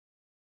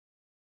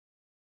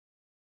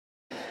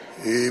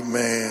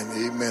Amen.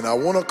 Amen. I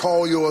want to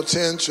call your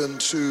attention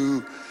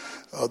to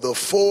the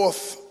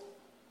fourth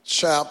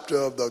chapter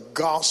of the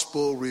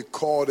gospel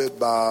recorded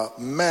by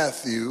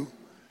Matthew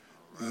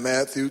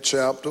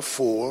chapter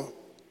 4.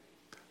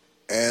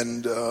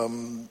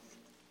 And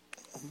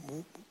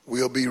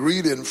we'll be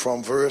reading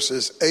from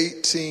verses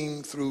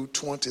 18 through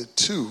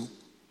 22.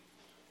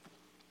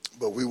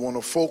 But we want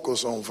to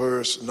focus on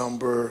verse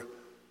number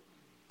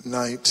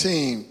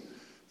 19.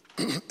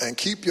 And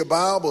keep your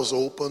Bibles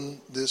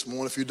open this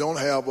morning. If you don't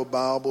have a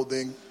Bible,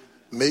 then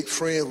make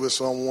friends with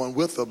someone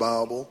with a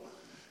Bible.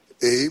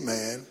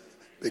 Amen.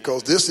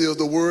 Because this is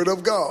the Word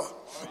of God.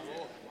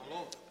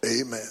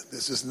 Amen.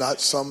 This is not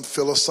some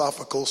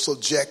philosophical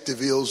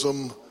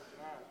subjectivism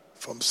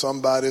from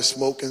somebody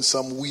smoking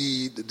some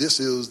weed. This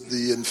is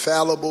the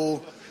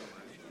infallible,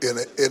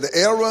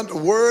 inerrant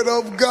Word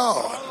of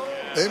God.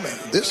 Amen.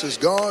 This is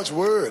God's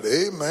Word.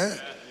 Amen.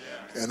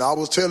 And I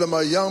was telling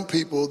my young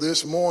people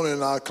this morning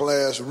in our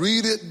class,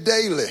 read it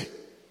daily.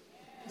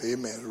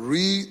 Amen.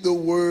 Read the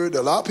Word.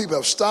 A lot of people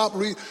have stopped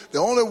reading. The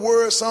only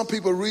word some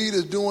people read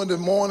is during the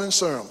morning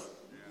sermon.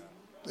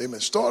 Amen.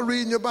 Start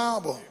reading your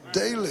Bible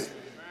daily.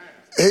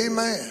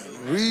 Amen.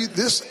 Read.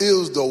 This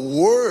is the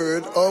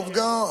Word of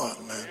God,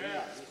 man.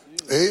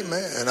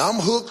 Amen. And I'm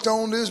hooked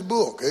on this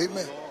book.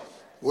 Amen.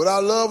 What I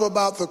love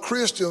about the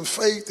Christian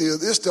faith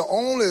is it's the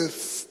only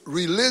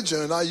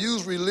religion, and I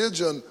use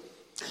religion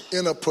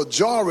in a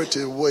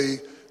pejorative way,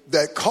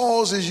 that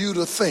causes you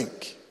to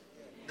think.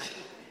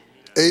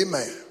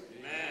 Amen.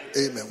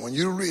 Amen. When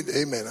you read,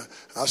 amen.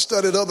 I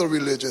studied other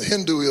religions,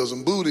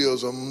 Hinduism,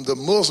 Buddhism, the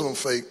Muslim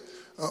faith.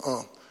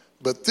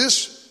 But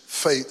this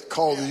faith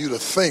causes you to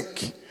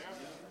think.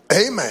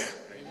 Amen.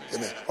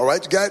 Amen. All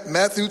right, you got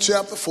Matthew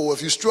chapter 4.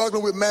 If you're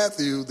struggling with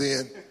Matthew,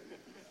 then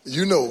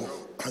you know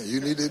you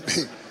need to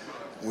be.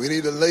 We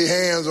need to lay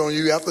hands on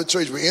you after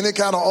church with any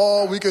kind of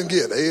oil we can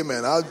get.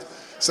 Amen.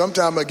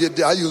 Sometimes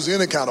I use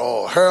any kind of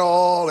oil, hair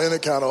oil, any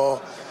kind of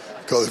oil.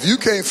 Because if you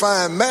can't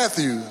find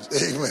Matthew,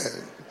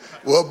 amen,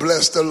 well,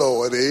 bless the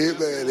Lord.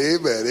 Amen,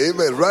 amen,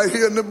 amen. Right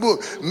here in the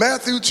book,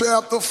 Matthew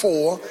chapter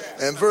 4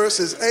 and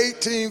verses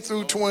 18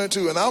 through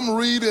 22. And I'm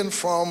reading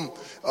from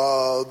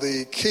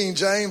the King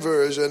James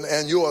Version.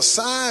 And your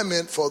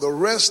assignment for the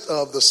rest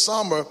of the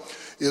summer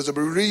is to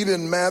be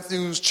reading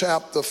Matthew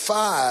chapter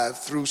 5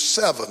 through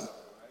 7.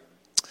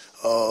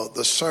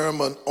 The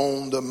Sermon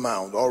on the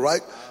Mount. All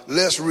right,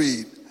 let's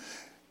read.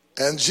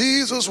 And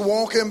Jesus,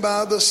 walking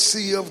by the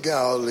Sea of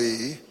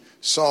Galilee,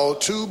 saw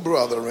two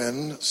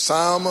brethren,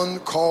 Simon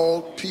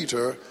called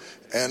Peter,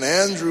 and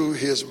Andrew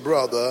his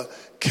brother,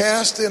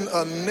 casting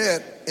a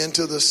net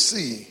into the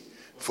sea,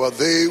 for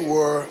they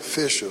were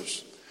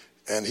fishers.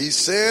 And he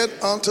said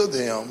unto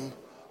them,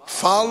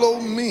 follow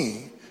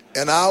me,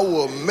 and I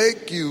will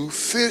make you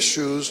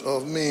fishers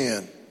of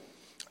men.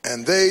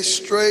 And they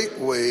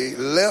straightway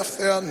left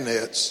their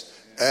nets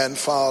and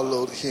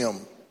followed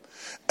him.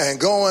 And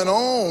going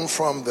on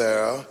from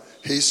there,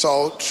 he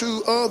saw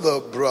two other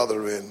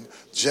brethren,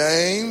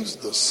 James,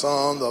 the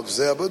son of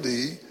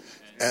Zebedee,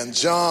 and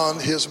John,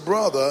 his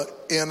brother,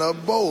 in a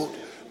boat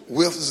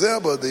with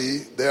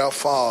Zebedee, their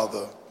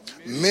father,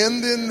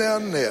 mending their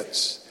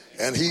nets.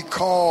 And he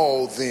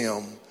called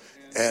them,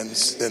 and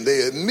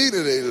they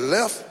immediately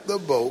left the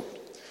boat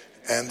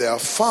and their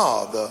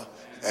father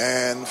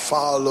and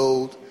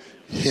followed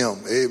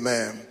him.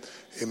 Amen.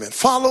 Amen.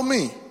 Follow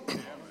me,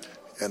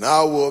 and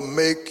I will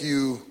make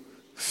you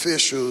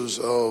fishers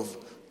of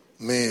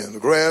men. The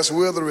grass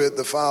withereth,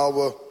 the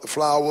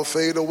flower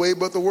fade away,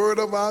 but the word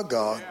of our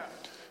God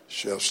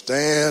shall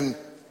stand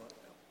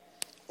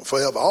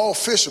forever. All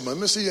fishermen,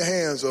 let me see your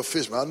hands of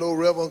fishermen. I know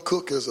Reverend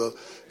Cook is a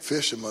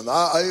fisherman.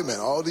 Amen.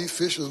 All these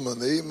fishermen,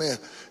 amen.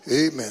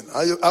 Amen.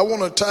 I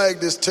want to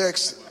tag this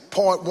text,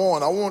 point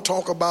 1. I want to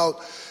talk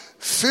about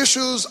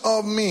fishers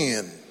of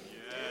men.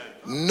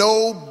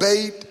 No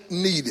bait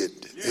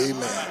needed.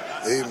 Amen.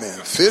 Amen.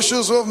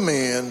 Fishers of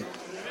men,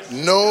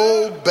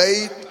 no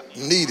bait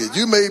needed.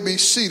 You may be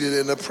seated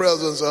in the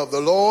presence of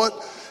the Lord.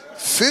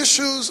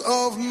 Fishers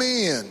of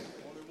men,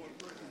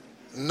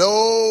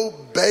 no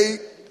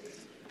bait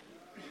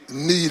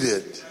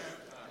needed.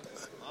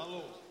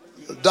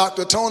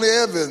 Dr. Tony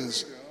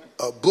Evans,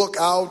 a book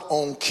out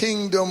on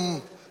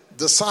kingdom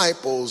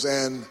disciples,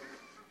 and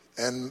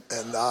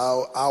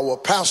our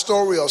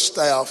pastoral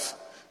staff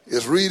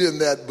is reading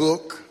that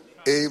book.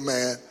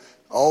 Amen.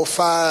 All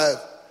 5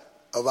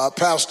 of our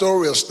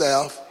pastoral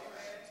staff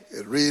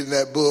is reading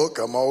that book.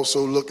 I'm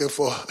also looking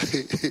for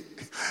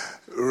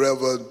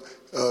Reverend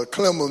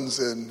Clemens,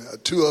 and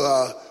 2 of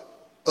our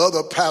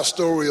other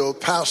pastoral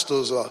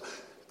pastors are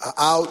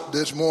out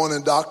this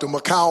morning. Dr.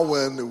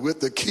 McCowan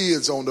with the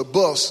kids on the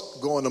bus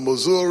going to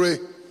Missouri.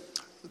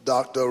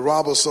 Dr.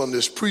 Robertson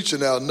is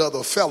preaching at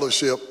another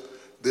fellowship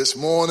this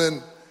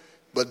morning.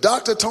 But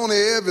Dr. Tony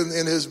Evans,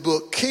 in his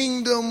book,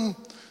 Kingdom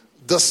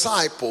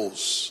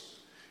Disciples,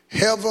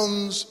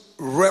 Heaven's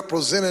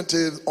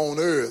Representative on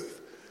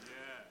Earth,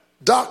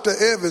 Dr.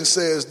 Evans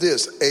says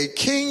this: a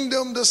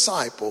kingdom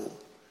disciple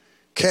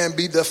can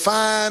be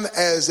defined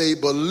as a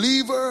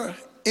believer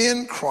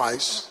in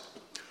Christ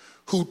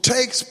who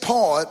takes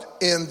part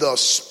in the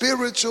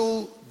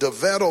spiritual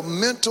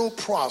developmental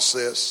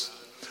process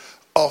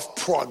of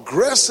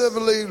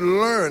progressively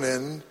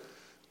learning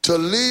to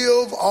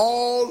live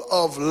all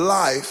of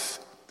life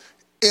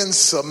in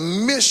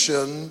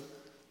submission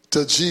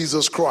to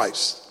Jesus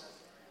Christ.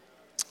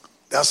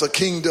 That's a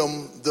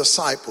kingdom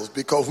disciples,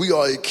 because we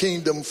are a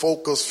kingdom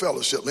focused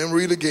fellowship. Let me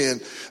read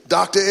again.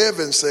 Dr.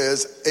 Evans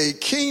says a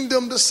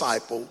kingdom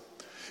disciple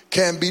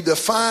can be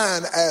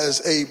defined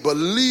as a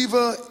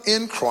believer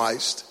in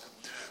Christ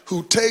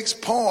who takes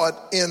part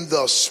in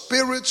the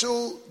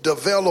spiritual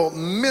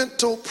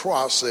developmental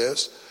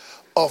process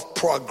of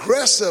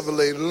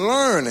progressively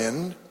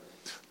learning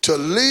to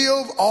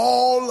live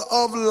all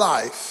of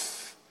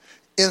life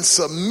in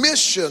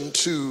submission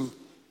to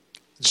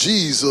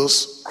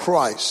Jesus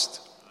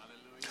Christ.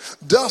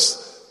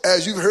 Thus,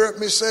 as you've heard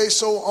me say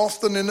so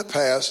often in the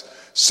past,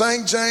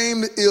 St.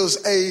 James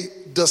is a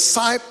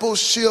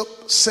discipleship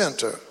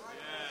center,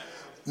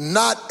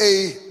 not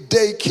a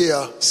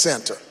daycare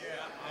center.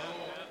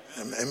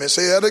 Let me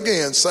say that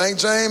again. St.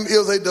 James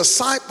is a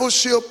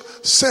discipleship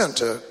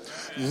center,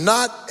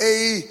 not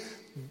a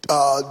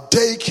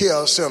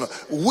daycare center.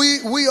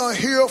 We are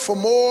here for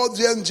more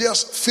than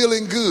just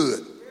feeling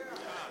good.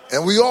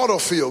 And we ought to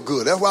feel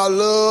good. That's why I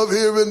love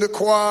hearing the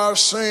choir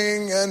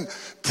sing and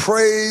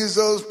praise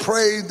us,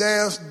 praise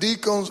dance,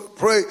 deacons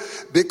pray,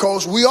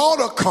 because we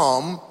ought to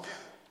come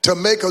to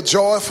make a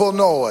joyful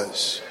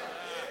noise.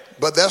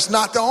 But that's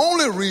not the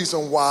only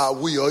reason why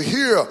we are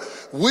here.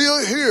 We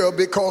are here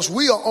because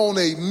we are on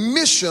a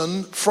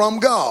mission from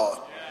God.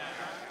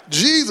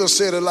 Jesus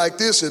said it like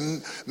this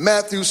in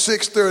Matthew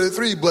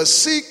 6:33, but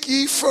seek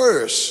ye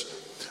first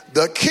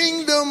the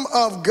kingdom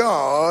of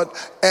God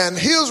and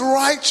his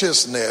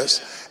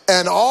righteousness,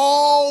 and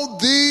all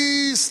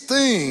these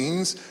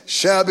things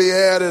shall be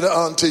added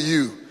unto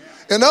you.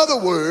 In other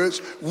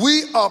words,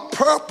 we are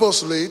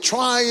purposely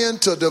trying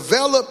to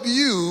develop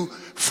you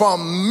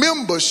from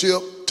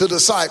membership to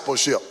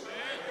discipleship.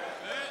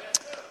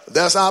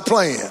 That's our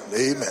plan.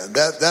 Amen.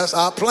 That's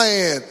our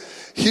plan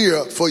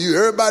here for you.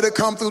 Everybody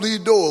come through these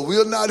doors.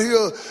 We're not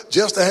here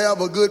just to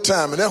have a good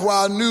time. And that's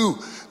why I knew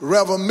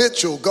Reverend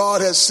Mitchell,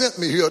 God had sent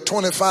me here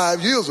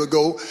 25 years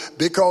ago,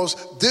 because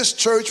this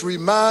church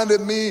reminded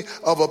me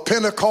of a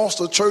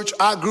Pentecostal church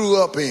I grew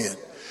up in.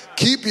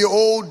 Keep your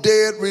old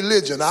dead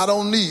religion. I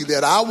don't need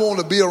that. I want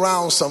to be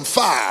around some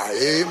fire.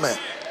 Amen.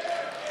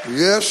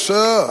 Yes,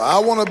 sir. I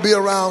want to be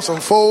around some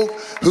folk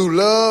who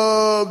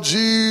love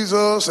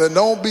Jesus and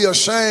don't be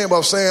ashamed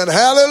of saying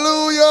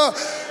hallelujah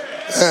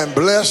and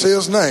bless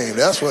his name.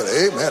 That's what,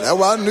 amen. That's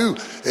what I knew.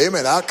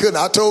 Amen. I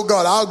told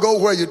God, I'll go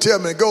where you tell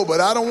me to go, but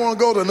I don't want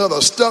to go to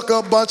another stuck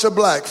up bunch of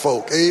black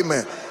folk.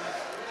 Amen.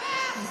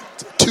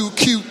 Too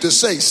cute to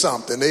say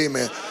something.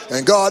 Amen.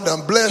 And God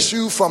done bless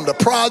you from the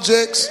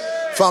projects,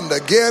 from the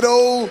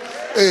ghetto.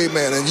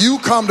 Amen. And you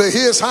come to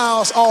his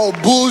house all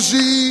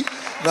bougie.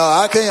 No,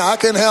 I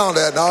can't handle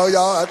that. No,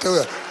 y'all, I tell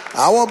you,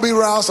 I want to be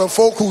around some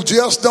folk who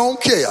just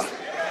don't care.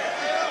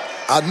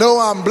 I know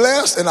I'm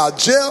blessed and I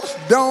just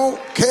don't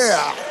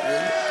care.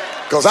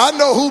 Because I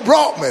know who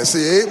brought me.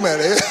 See, amen.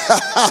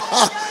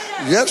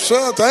 Yes,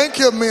 sir. Thank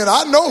you, man.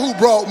 I know who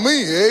brought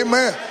me.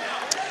 Amen.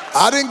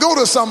 I didn't go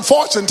to some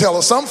fortune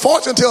teller. Some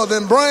fortune teller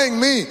didn't bring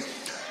me.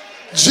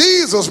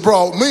 Jesus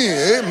brought me.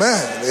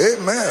 Amen.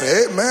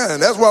 Amen. Amen.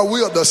 And that's why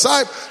we are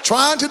disciples,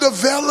 trying to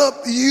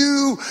develop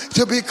you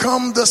to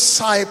become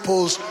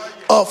disciples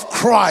of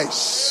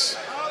Christ.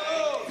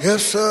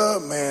 Yes, sir,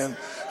 man.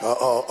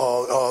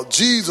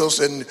 Jesus,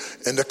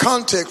 in the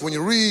context, when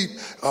you read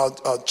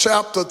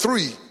chapter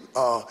 3,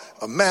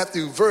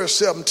 Matthew verse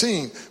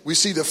 17, we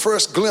see the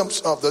first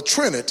glimpse of the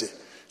Trinity,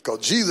 because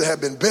Jesus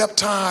had been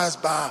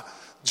baptized by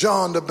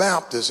John the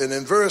Baptist. And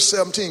in verse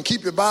 17,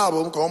 keep your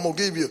Bible, because I'm going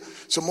to give you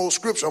some more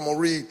scripture I'm going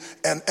to read.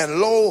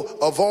 And lo,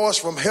 a voice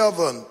from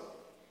heaven.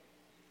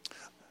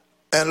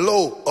 And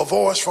lo, a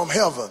voice from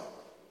heaven.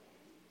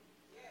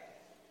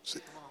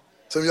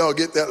 Some of y'all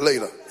get that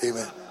later.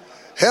 Amen.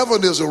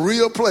 Heaven is a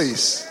real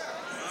place.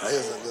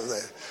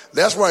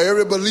 That's where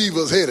every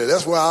believer's headed.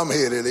 That's where I'm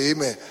headed.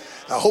 Amen.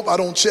 I hope I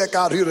don't check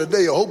out here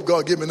today. I hope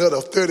God give me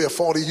another 30 or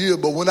 40 years.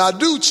 But when I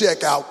do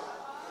check out,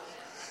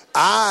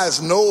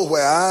 eyes know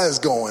where eyes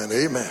going.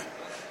 Amen.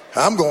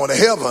 I'm going to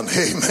heaven.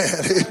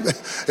 Amen. Amen.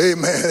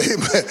 Amen.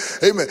 Amen.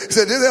 Amen. He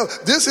said,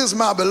 this is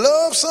my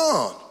beloved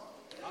son,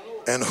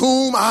 in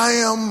whom I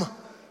am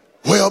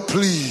well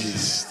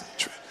pleased.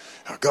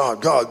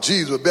 God,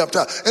 Jesus was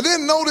baptized. And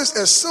then notice,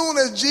 as soon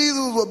as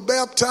Jesus was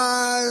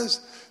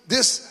baptized,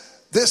 this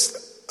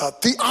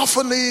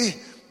theophany,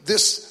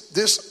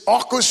 this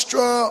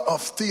orchestra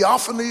of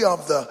theophany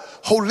of the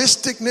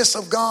holisticness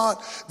of God.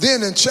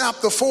 Then in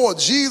chapter 4,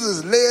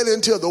 Jesus led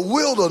into the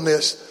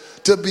wilderness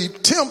to be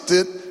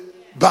tempted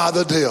by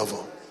the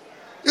devil.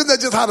 Isn't that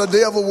just how the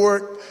devil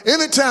works?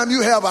 Anytime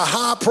you have a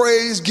high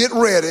praise, get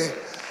ready.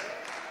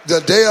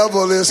 The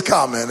devil is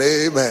coming.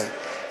 Amen.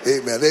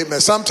 Amen.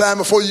 Amen. Sometime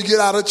before you get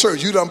out of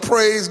church, you done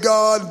praise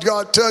God,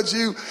 God touch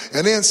you.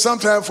 And then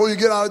sometime before you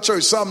get out of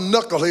church, some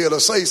knucklehead will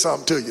say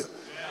something to you.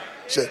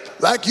 Say,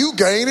 like you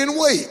gaining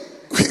weight.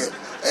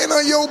 Ain't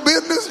none of your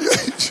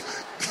business.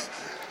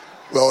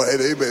 Well,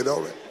 amen,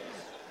 all right.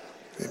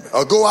 Amen.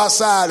 Or go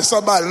outside and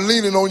somebody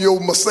leaning on your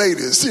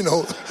Mercedes,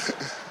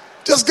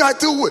 Just got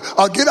through it.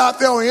 Or get out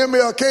there on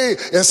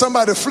MLK and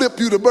somebody flip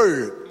you the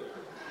bird.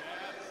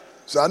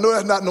 So I know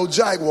that's not no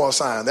Jaguar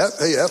sign. That's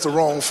the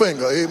wrong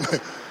finger. Amen.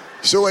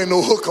 Sure ain't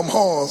no hook 'em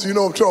horns. You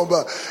know what I'm talking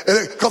about.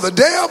 Because the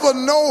devil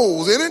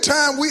knows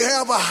anytime we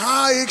have a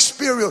high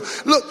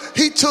experience. Look,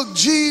 he took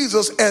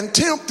Jesus and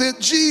tempted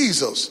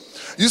Jesus.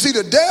 You see,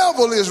 the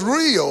devil is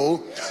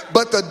real,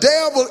 but the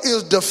devil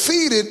is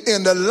defeated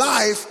in the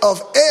life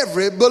of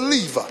every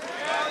believer.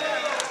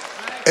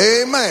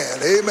 Amen.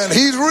 Amen.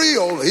 He's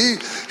real.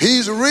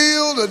 He's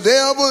real. The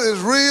devil is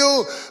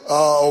real.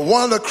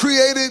 One of the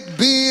created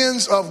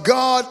beings of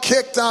God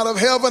kicked out of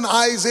heaven.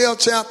 Isaiah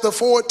chapter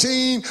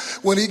 14,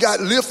 when he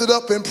got lifted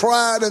up in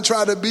pride and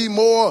tried to be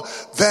more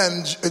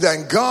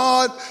than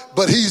God,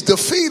 but he's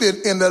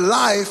defeated in the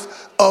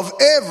life of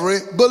every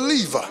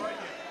believer.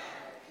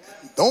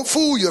 Don't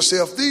fool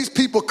yourself. These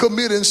people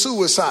committing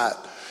suicide.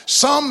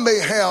 Some may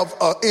have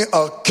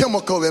a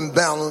chemical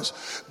imbalance,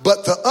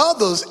 but the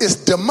others is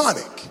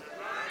demonic.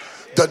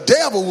 The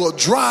devil will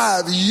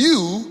drive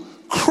you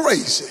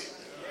crazy.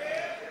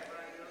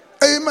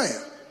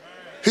 Amen.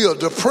 He'll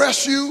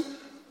depress you.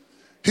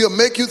 He'll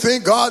make you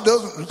think God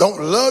don't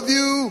love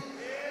you.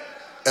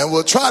 And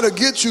will try to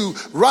get you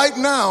right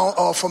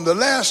now from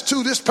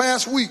this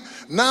past week.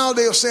 Now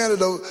they're saying that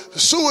the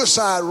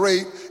suicide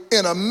rate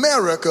in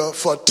America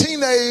for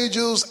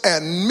teenagers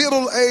and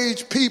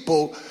middle-aged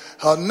people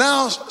are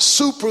now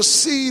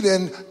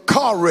superseding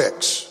car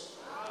wrecks.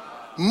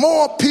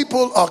 More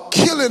people are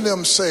killing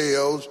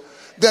themselves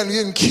than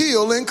getting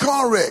killed in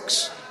car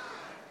wrecks.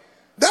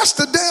 That's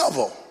the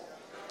devil.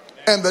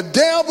 And the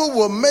devil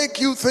will make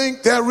you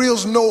think there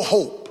is no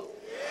hope.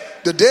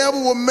 The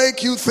devil will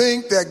make you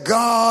think that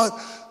God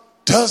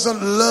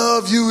doesn't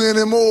love you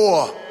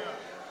anymore.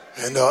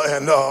 And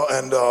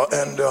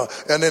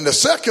in the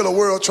secular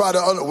world try to,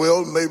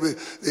 maybe,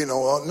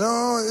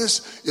 no,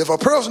 if a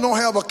person don't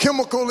have a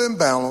chemical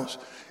imbalance,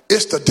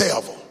 it's the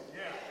devil.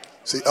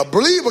 See, a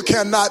believer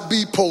cannot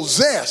be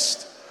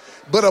possessed,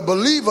 but a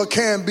believer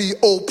can be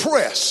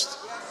oppressed.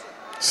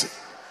 See,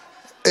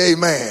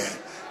 amen.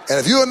 And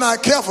if you're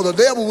not careful, the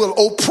devil will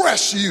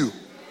oppress you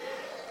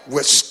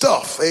with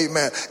stuff.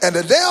 Amen. And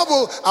the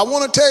devil, I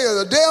want to tell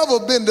you, the devil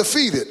been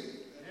defeated.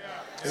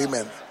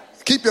 Amen.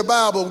 Keep your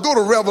Bible. Go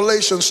to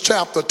Revelations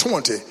chapter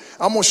 20.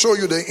 I'm going to show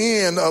you the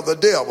end of the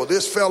devil.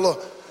 This fella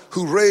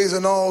who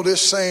raising all this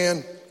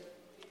saying,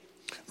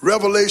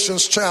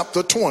 Revelations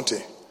chapter 20.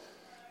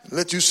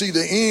 Let you see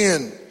the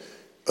end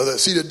of the.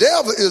 See, the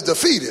devil is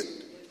defeated.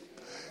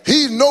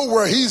 He know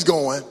where he's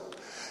going,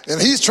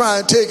 and he's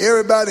trying to take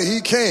everybody he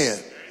can.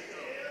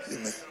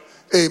 Amen.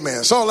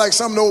 Amen. Sound like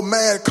some of those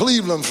mad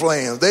Cleveland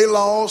fans. They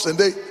lost, and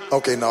they.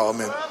 Okay, no,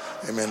 amen.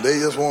 Amen. They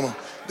just want to.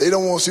 They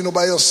don't want to see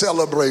nobody else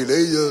celebrate.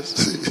 They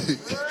just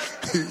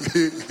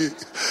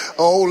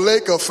old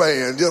Laker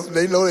fans. Just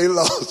they know they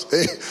lost.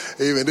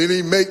 Amen. They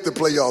didn't make the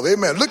playoff.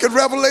 Amen. Look at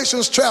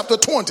Revelations chapter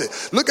 20.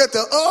 Look at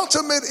the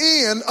ultimate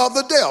end of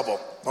the devil.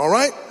 All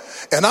right.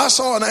 And I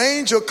saw an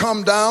angel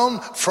come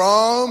down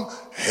from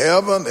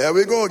heaven. There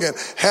we go again.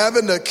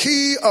 Having the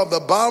key of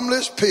the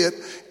bottomless pit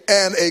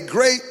and a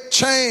great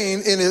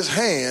chain in his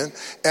hand,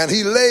 and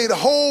he laid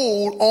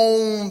hold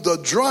on the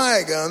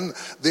dragon,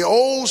 the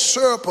old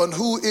serpent,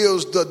 who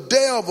is the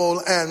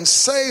devil and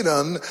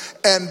Satan,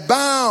 and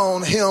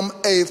bound him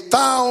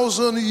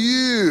 1,000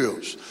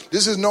 years.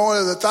 This is known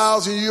as the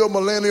 1,000-year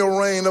millennial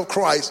reign of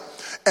Christ,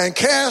 and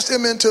cast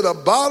him into the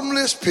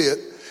bottomless pit,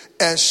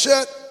 and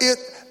shut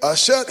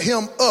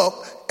him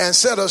up, and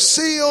set a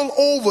seal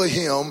over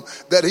him,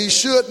 that he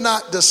should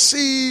not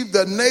deceive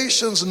the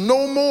nations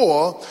no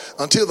more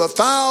until the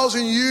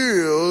 1,000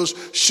 years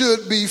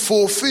should be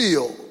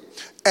fulfilled.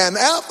 And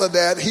after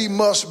that, he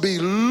must be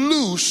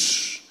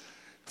loose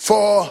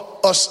for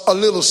a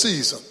little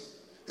season.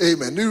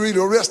 Amen. You read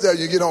the rest there,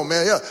 you get on,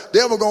 man. Yeah,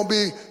 devil gonna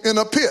be in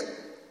a pit.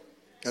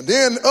 And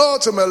then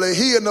ultimately,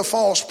 he and the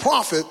false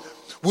prophet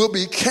will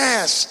be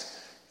cast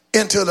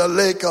into the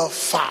lake of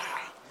fire.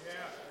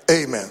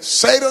 Amen.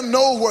 Satan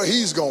knows where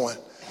he's going,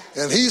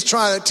 and he's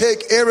trying to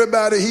take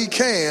everybody he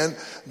can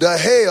to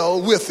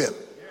hell with him.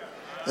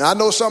 And I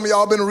know some of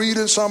y'all been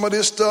reading some of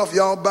this stuff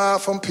y'all buy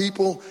from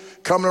people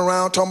coming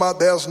around talking about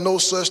there's no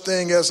such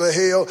thing as a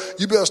hell.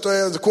 You better start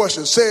asking the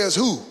question, says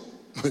who?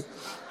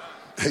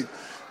 Hey,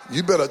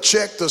 you better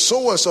check the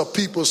source of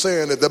people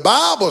saying that. The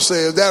Bible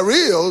says there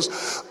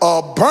is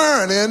a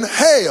burning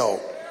hell.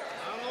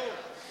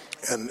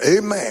 And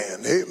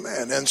amen,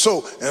 amen. And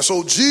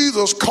so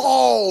Jesus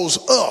calls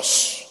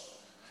us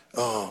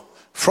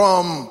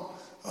from,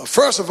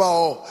 first of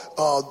all,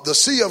 the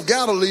Sea of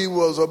Galilee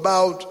was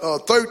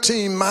about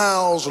 13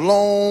 miles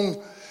long,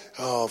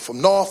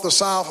 from north to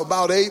south,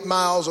 about 8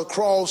 miles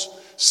across,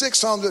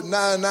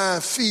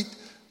 699 feet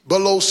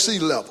below sea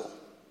level.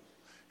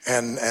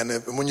 And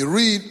when you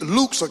read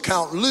Luke's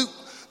account, Luke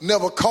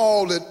never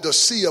called it the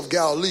Sea of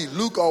Galilee.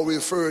 Luke always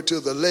referred to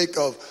the lake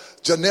of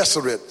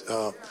Gennesaret.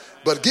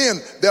 But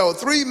again, there were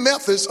three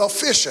methods of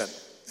fishing.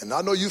 And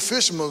I know you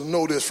fishermen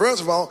know this.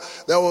 First of all,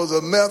 there was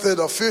a method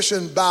of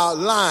fishing by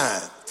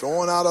line,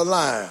 throwing out a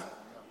line.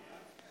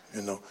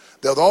 You know,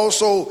 there's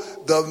also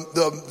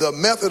the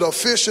method of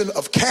fishing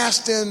of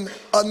casting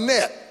a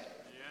net.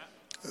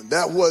 And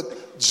that's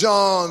what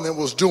John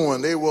was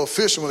doing. They were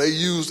fishermen. They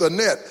used a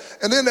net.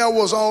 And then there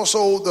was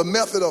also the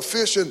method of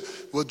fishing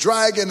with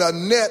dragging a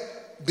net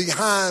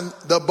behind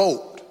the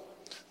boat.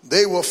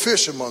 They were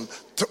fishermen.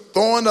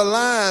 Throwing the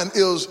line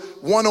is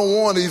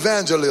one-on-one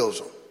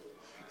evangelism.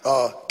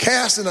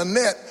 Casting a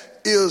net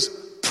is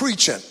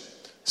preaching.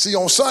 See,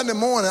 on Sunday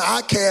morning,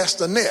 I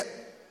cast a net.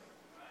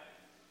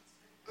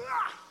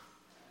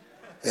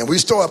 And we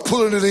start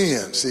pulling it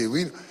in. See,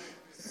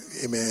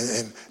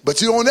 amen.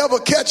 But you don't ever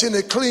catch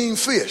any clean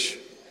fish.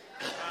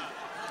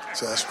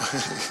 So,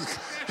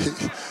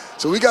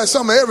 so we got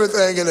some of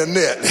everything in the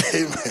net.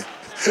 Amen.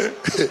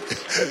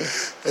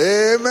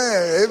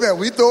 Amen. Amen.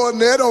 We throw a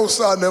net on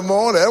Sunday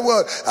morning.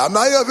 I'm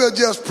not up here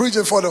just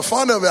preaching for the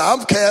fun of it.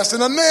 I'm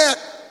casting a net.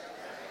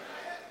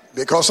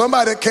 Because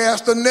somebody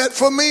cast a net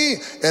for me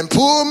and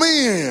pulled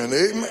me in.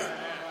 Amen.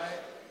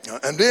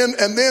 And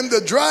then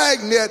the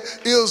drag net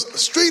is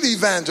street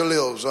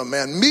evangelism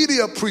and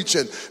media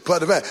preaching.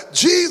 But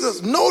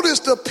Jesus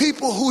noticed the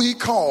people who he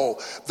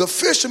called, the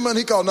fishermen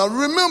he called. Now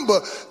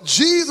remember,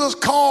 Jesus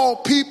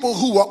called people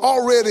who were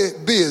already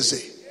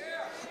busy.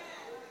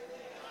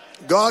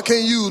 God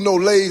can't use no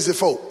lazy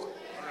folk.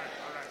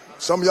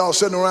 Some of y'all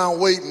sitting around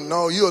waiting.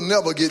 No, you'll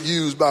never get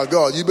used by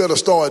God. You better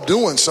start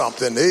doing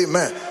something.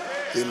 Amen.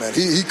 Amen.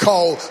 He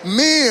called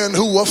men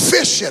who were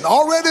fishing,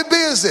 already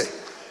busy.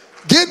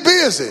 Get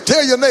busy.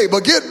 Tell your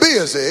neighbor, get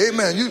busy.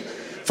 Amen. You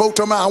folk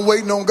talking about I'm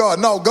waiting on God.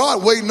 No,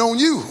 God waiting on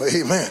you.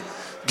 Amen.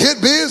 Get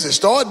busy.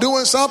 Start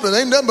doing something.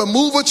 Ain't nothing but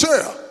move a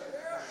chair.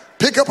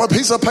 Pick up a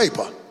piece of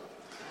paper.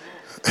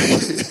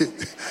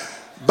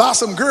 Buy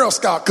some Girl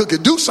Scout cookie.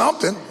 Do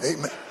something.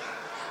 Amen.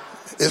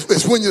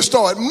 It's when you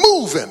start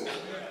moving.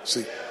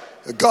 See,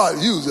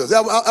 God uses.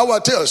 I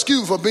want to tell,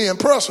 excuse for being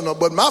personal,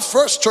 but my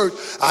first church,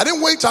 I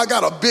didn't wait till I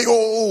got a big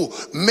old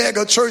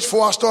mega church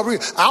before I started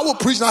preaching. I was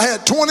preaching, I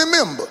had 20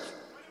 members.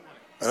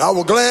 And I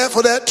was glad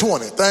for that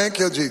 20. Thank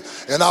you,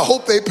 Jesus. And I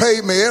hope they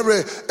paid me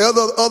every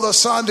other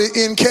Sunday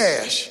in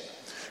cash.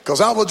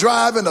 Because I was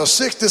driving a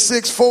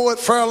 66 Ford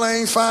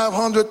Fairlane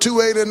 500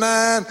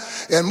 289.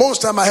 And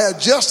most time I had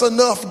just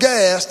enough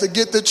gas to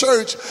get to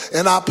church.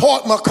 And I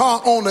parked my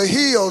car on the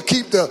hill,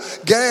 keep the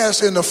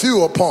gas in the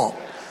fuel pump.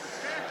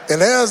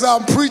 And as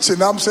I'm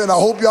preaching, I'm saying, I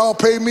hope y'all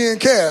pay me in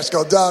cash.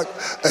 Because Doc,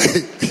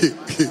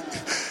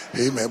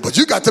 amen. But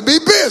you got to be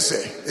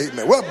busy.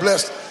 Amen. Well,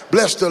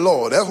 bless the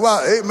Lord. That's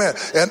why, amen.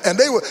 And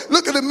they were,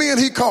 look at the men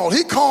he called.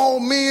 He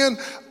called men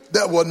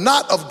that were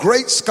not of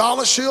great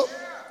scholarship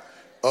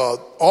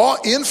or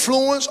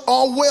influence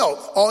or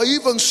wealth or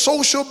even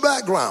social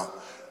background.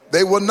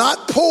 They were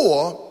not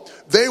poor.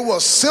 They were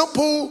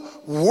simple,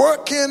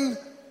 working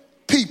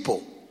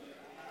people.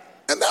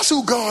 And that's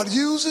who God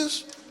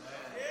uses.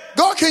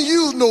 God can't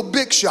use no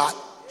big shot.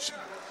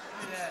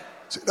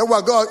 See, that's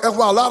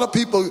why a lot of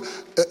people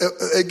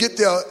get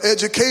their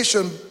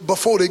education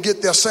before they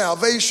get their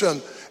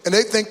salvation, and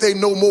they think they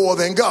know more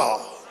than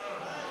God.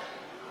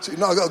 See,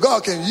 no,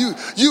 God can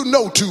use you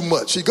know too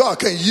much. See, God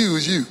can't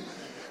use you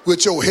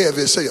with your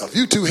heavy self.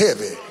 You too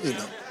heavy, you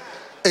know.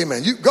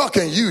 Amen. God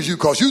can't use you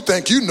because you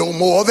think you know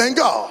more than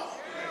God.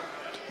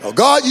 No,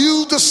 God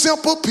used the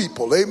simple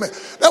people. Amen.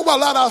 That's why a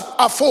lot of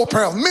our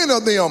foreparents, many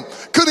of them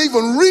couldn't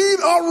even read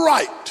or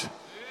write,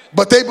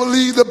 but they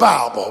believed the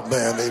Bible,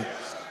 man.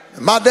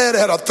 My dad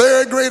had a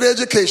 3rd grade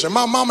education.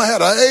 My mama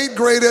had an 8th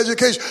grade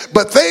education.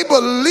 But they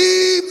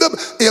believed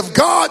if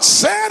God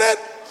said it,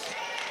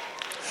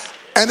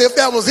 and if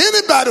there was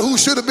anybody who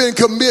should have been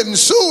committing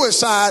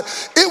suicide,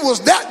 it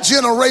was that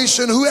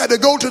generation who had to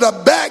go to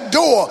the back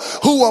door,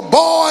 who were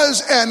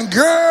boys and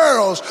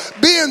girls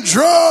being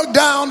drugged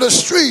down the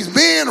streets,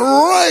 being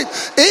raped.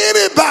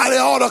 Anybody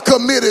ought to have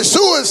committed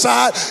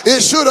suicide.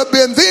 It should have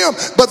been them.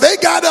 But they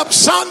got up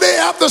Sunday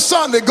after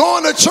Sunday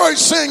going to church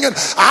singing,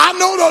 I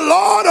know the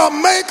Lord will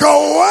make a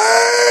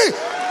way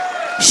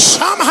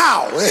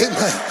somehow.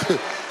 Amen.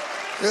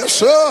 Yes,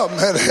 sir,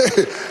 man.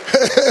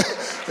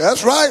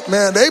 That's right,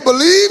 man. They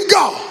believe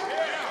God.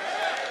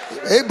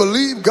 They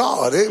believe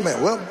God.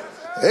 Amen. Well,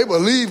 they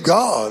believe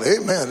God.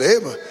 Amen.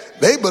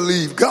 They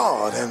believe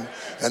God.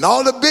 And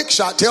all the big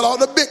shots, tell all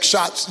the big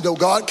shots, you know,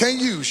 God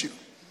can't use you.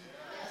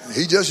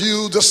 He just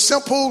used the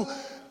simple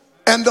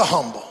and the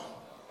humble.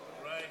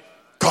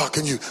 God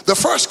can use. The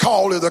first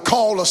call is the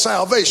call of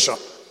salvation.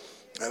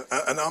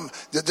 And I'm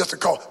just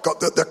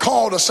the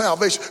call to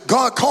salvation.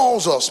 God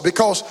calls us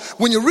because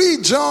when you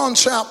read John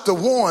chapter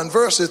 1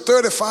 verses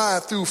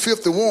 35 through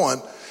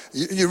 51,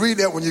 you read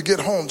that when you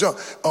get home. John,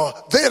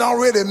 they had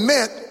already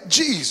met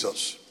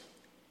Jesus.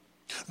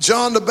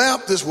 John the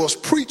Baptist was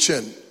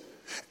preaching,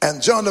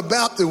 and John the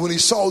Baptist, when he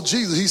saw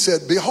Jesus, he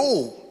said,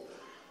 behold,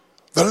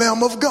 the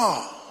Lamb of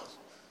God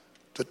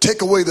to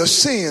take away the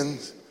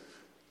sins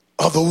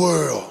of the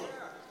world.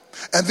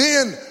 And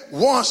then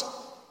once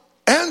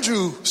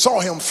Andrew saw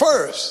him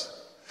first.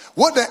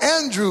 What did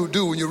Andrew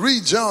do? When you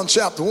read John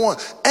chapter 1,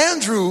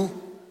 Andrew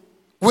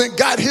went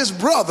got his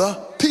brother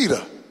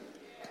Peter.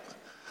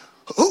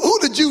 Who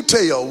did you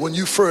tell when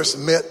you first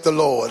met the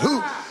Lord?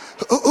 Who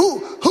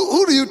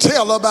do you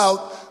tell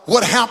about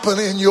what happened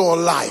in your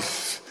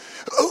life?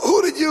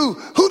 Who did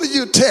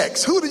you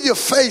text? Who did you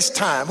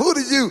FaceTime? Who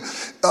did you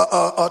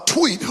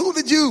tweet? Who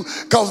did you?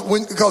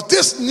 Because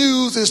this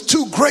news is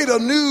too great a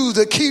news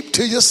to keep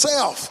to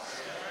yourself.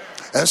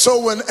 And so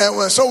when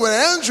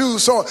Andrew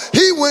saw,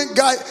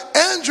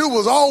 Andrew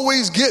was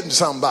always getting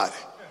somebody.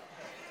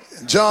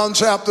 In John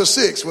chapter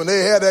 6, when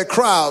they had that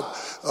crowd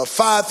of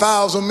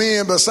 5,000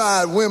 men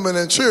beside women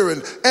and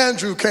children,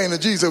 Andrew came to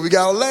Jesus. We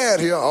got a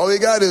lad here. All he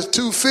got is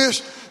 2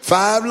 fish,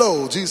 5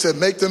 loaves. Jesus said,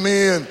 make them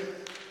in.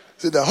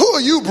 He said, who are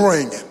you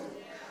bringing?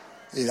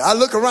 I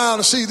look around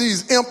and see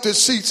these empty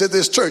seats at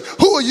this church.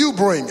 Who are you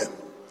bringing?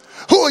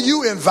 Who are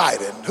you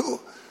inviting? Who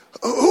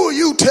are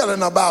you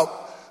telling about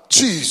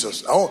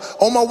Jesus?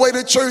 On my way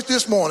to church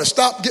this morning,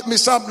 stop, get me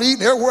something to eat.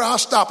 And everywhere I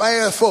stop, I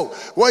ask folk,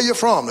 where you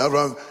from?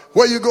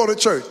 Where you go to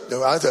church?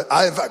 I said,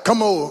 I invite, come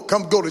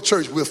go to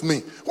church with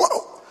me.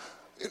 Well,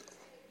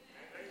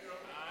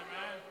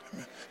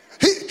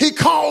 he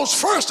calls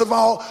first of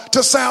all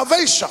to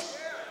salvation.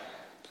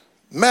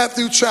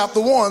 Matthew chapter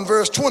 1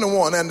 verse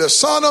 21, and the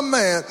Son of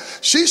Man,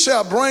 she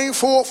shall bring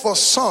forth a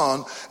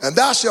son, and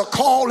thou shalt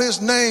call his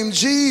name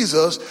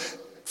Jesus,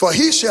 for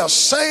he shall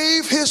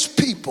save his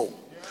people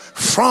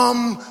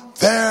from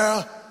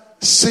their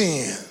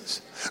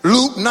sins.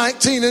 Luke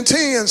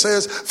 19:10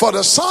 says, for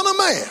the Son of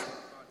Man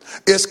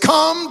is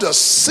come to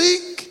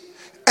seek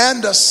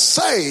and to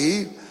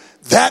save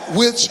that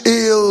which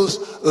is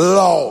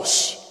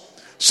lost.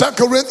 2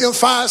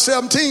 Corinthians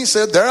 5:17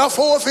 said,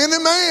 therefore if any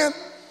man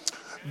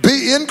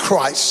be in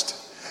Christ,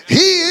 he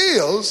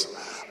is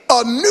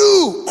a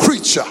new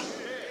creature.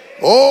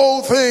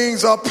 All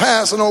things are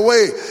passing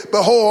away.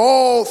 Behold,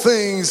 all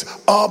things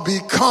are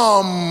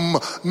become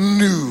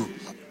new.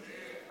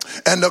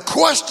 And the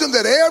question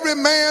that every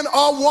man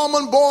or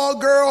woman, boy or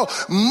girl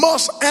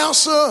must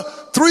answer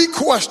 3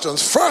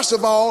 questions. First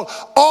of all,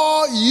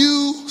 are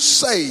you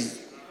saved?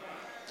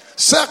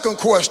 Second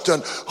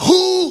question,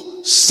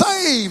 who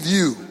saved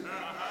you?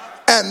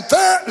 And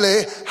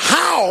thirdly,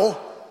 how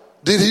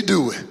did he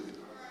do it?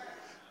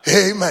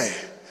 Amen.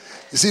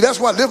 You see, that's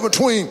what the difference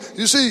between,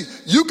 you see,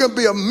 you can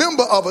be a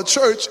member of a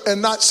church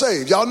and not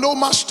saved. Y'all know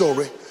my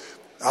story.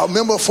 I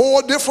remember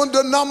 4 different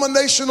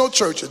denominational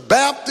churches: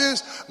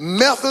 Baptist,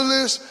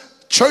 Methodist,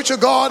 Church of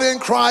God in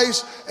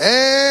Christ,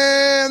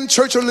 and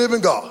Church of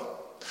Living God.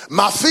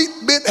 My feet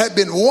had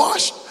been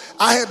washed.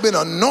 I had been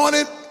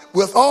anointed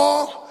with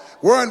oil,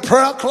 wearing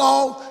prayer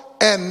cloth,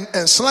 and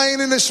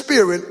slain in the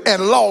spirit,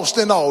 and lost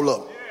in all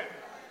of them.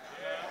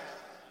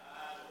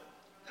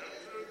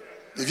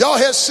 If y'all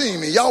had seen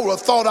me, y'all would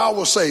have thought I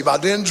was saved. I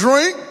didn't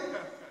drink,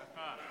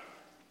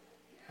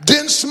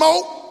 didn't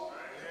smoke,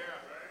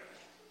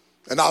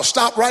 and I'll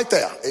stop right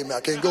there. Amen.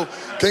 I can't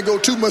go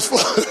too much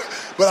further.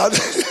 But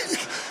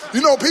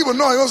people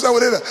know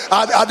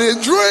I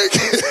didn't drink.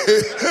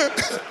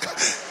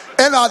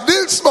 And I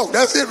did smoke.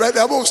 That's it right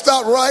there. I'm going to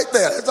stop right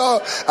there. That's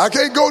all. I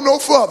can't go no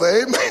further.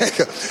 Amen.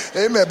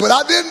 Amen. But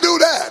I didn't do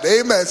that.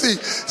 Amen. See,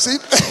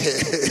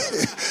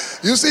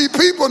 you see,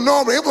 people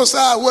normally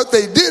emphasize what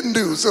they didn't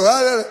do. So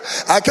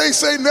I can't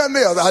say nothing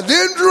else. I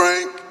didn't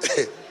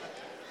drink.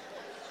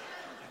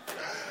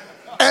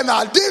 And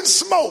I didn't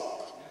smoke.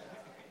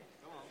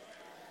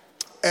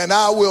 And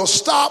I will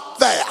stop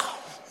there.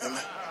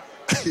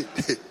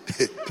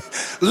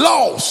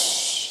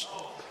 Lost.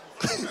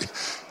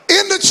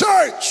 In the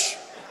church,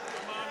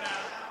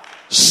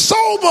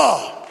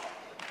 sober.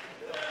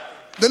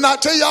 Didn't I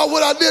tell y'all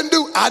what I didn't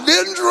do? I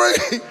didn't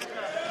drink,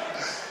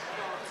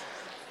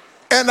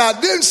 and I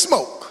didn't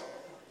smoke.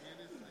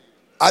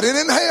 I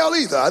didn't inhale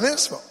either. I didn't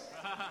smoke,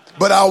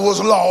 but I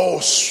was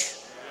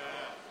lost.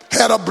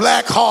 Had a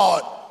black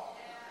heart.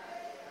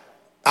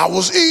 I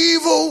was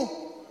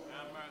evil.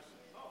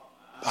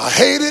 I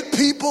hated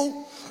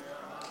people,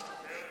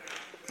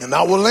 and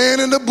I was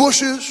laying in the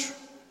bushes.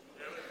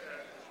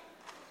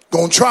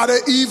 Gonna try to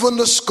even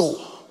the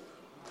score.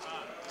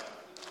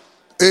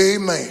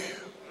 Amen.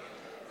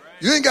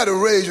 You ain't got to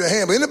raise your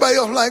hand, but anybody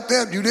else like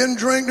that? You didn't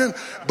drink,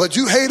 but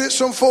you hated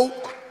some folk.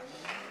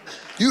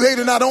 You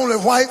hated not only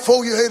white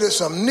folk, you hated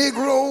some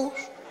Negroes,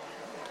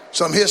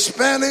 some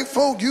Hispanic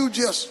folk. You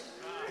just,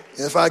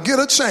 if I get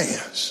a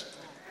chance,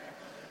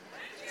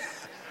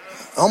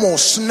 I'm gonna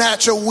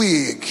snatch a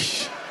wig.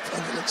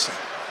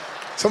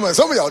 Some of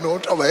y'all know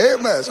what I'm talking about.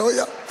 Amen. Some of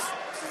y'all.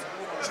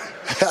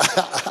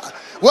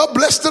 Well,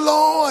 bless the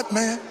Lord,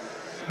 man.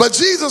 But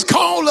Jesus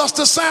called us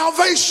to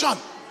salvation.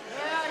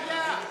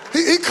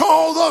 He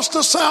called us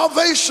to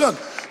salvation.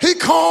 He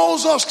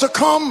calls us to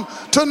come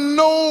to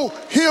know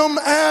him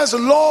as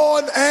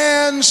Lord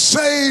and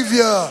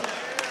Savior.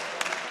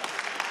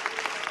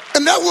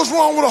 And that was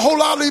wrong with a whole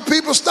lot of these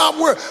people.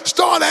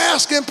 Start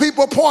asking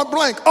people point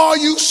blank, are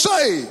you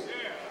saved?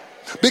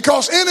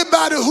 Because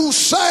anybody who's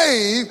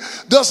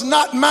saved does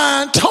not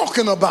mind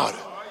talking about it.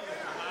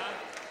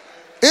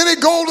 Any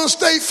Golden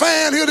State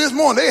fan here this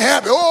morning, they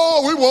happy.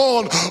 Oh, we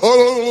won.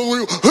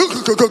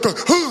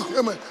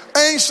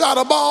 Ain't shot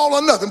a ball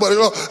or nothing, but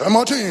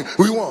my team,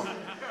 we won.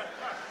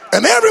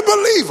 And every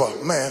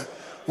believer, man,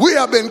 we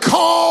have been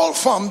called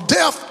from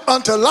death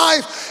unto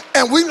life,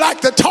 and we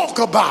like to talk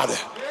about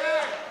it.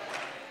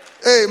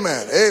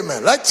 Amen,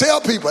 amen. Like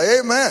tell people,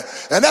 amen.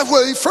 And that's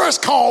where he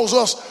first calls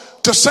us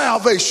to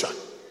salvation.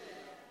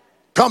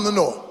 Come to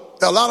know him.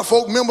 There are a lot of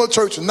folk member of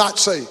church not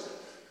saved.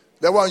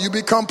 That's why you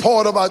become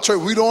part of our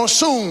church. We don't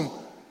assume.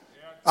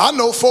 I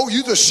know folk,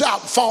 you just shout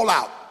and fall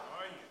out.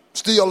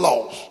 Still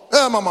lost.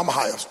 Hey, my mama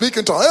higher.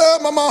 Speaking to hey,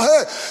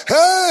 mama,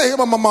 hey,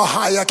 my mama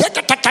higher.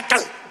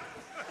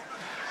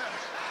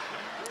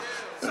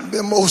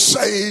 Been more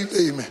saved,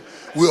 amen.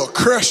 We'll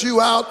curse you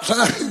out.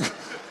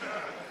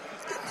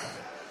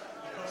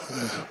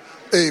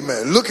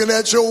 Amen. Looking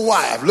at your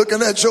wife,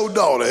 looking at your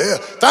daughter. Yeah.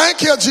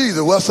 Thank you,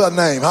 Jesus. What's her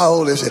name? How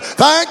old is she?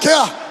 Thank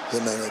you.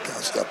 Amen. That kind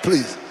of stuff.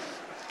 Please.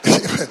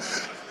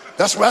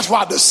 That's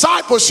why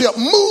discipleship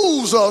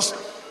moves us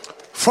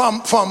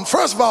from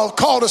first of all,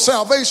 call to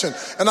salvation.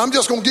 And I'm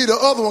just going to give you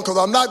the other one because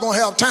I'm not going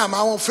to have time.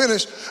 I won't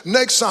finish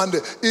next Sunday.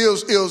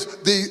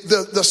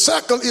 The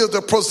second is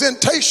the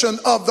presentation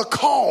of the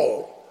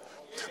call.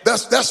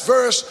 That's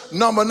verse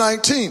number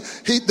 19.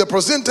 The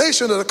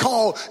presentation of the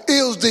call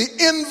is the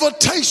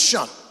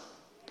invitation.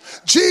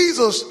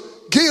 Jesus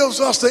gives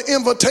us the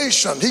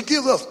invitation. He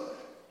gives us,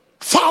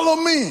 follow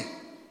me,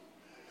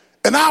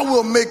 and I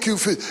will make you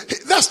free.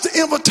 That's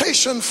the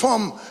invitation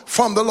from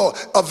the Lord.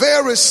 A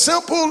very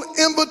simple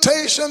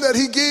invitation that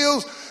he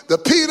gives the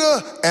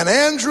Peter and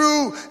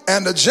Andrew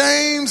and the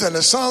James and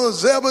the son of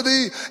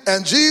Zebedee.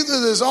 And Jesus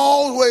is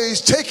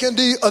always taking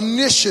the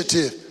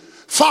initiative.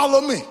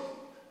 Follow me.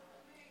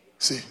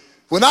 See,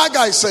 when I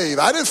got saved,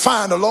 I didn't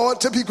find the Lord.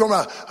 Till people come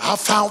around, I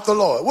found the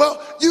Lord.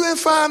 Well, you didn't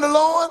find the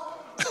Lord.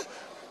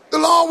 The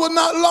Lord was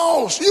not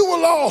lost. You were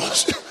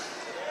lost.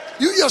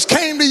 You just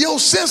came to your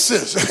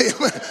senses.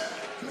 Amen.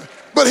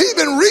 But he's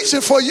been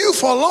reaching for you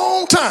for a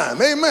long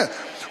time. Amen.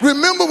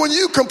 Remember when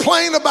you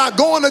complained about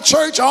going to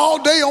church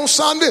all day on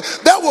Sunday?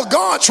 That was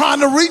God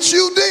trying to reach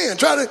you then,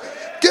 trying to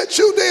get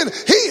you then.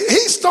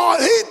 He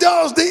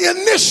does the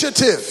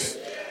initiative.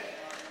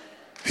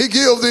 He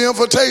gives the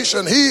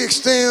invitation. He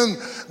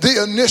extends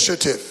the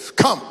initiative.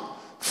 Come,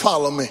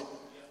 follow me.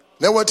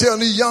 Now we're telling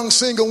these young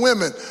single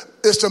women,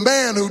 it's the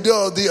man who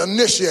does the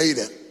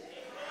initiating.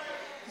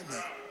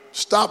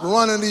 Stop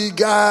running these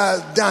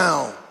guys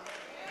down.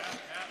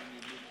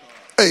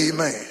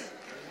 Amen.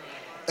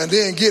 And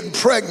then getting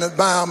pregnant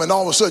by them, and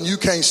all of a sudden you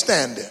can't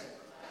stand it.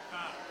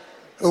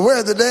 Well,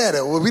 where's the daddy?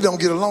 Well, we don't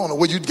get along.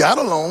 Well, you got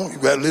along. You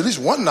got at least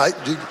one night.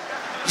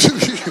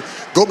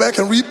 Go back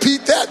and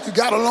repeat that. You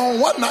got along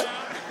one night.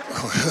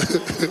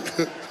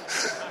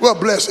 Well,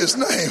 bless his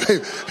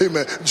name.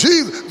 Amen.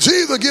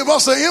 Jesus give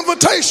us an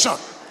invitation.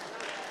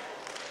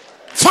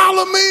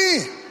 Follow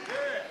me.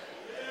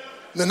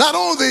 Now, not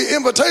only the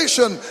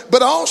invitation,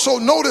 but also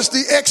notice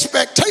the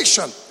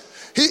expectation.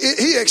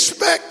 He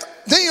expects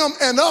them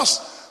and us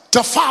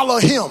to follow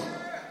him.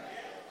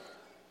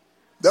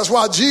 That's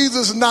why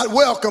Jesus is not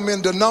welcome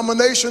in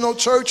denominational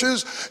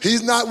churches.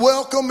 He's not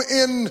welcome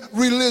in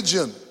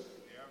religion.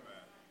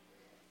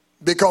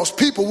 Because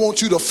people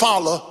want you to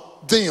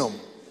follow them.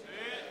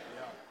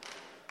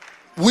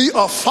 We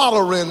are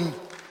following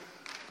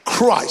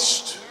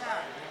Christ.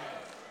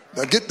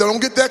 Now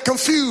don't get that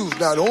confused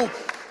now, don't.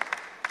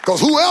 Because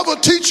whoever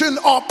teaching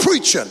or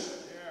preaching,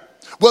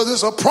 whether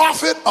it's a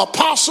prophet,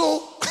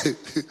 apostle,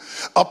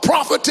 a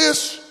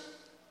prophetess,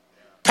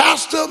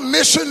 pastor,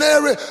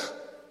 missionary,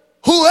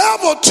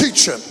 whoever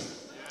teaching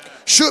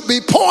should be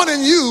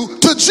pointing you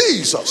to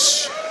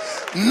Jesus,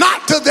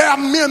 not to their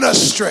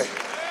ministry.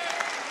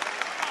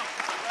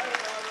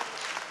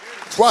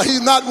 That's why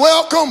he's not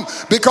welcome,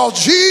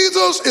 because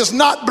Jesus is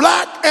not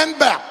black and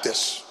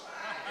Baptist.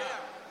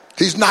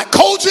 He's not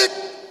Kojic.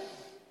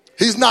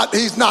 He's not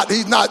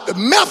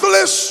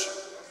Methodist.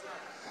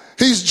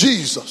 He's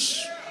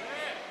Jesus.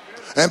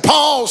 And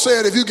Paul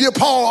said, if you give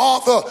Paul,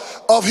 author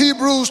of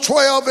Hebrews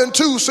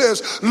 12:2,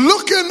 says,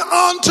 looking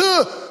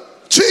unto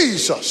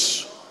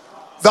Jesus,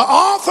 the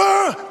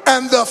author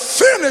and the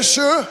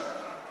finisher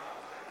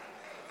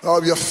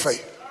of your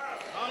faith.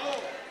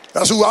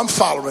 That's who I'm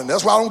following.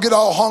 That's why I don't get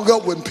all hung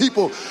up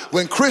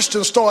when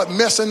Christians start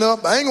messing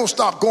up. I ain't gonna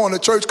stop going to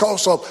church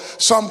because of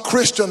some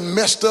Christian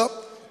messed up.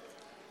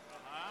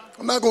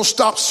 I'm not gonna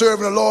stop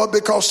serving the Lord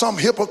because some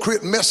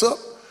hypocrite mess up,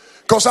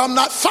 because I'm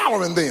not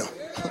following them.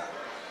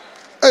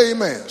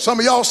 Amen. Some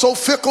of y'all so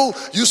fickle,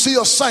 you see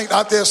a saint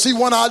out there, see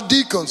one of our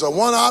deacons or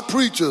one of our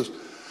preachers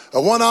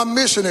or one of our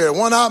missionaries,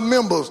 one of our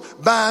members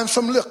buying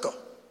some liquor.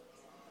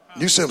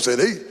 You see him say,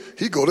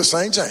 he go to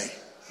St. James.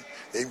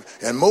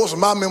 And most of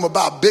my members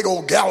buy big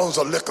old gallons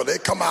of liquor. They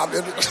come out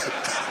there.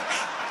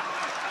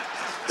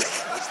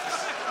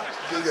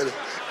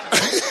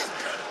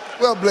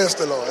 Well, bless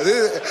the Lord.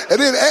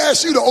 And then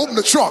ask you to open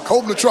the trunk.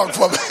 Open the trunk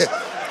for me.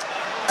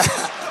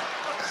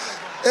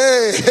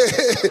 Hey,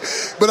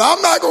 but I'm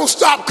not going to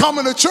stop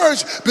coming to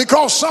church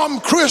because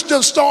some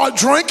Christians start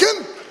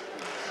drinking.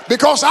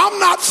 Because I'm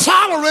not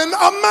following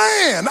a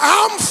man.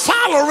 I'm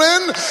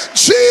following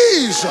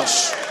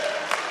Jesus.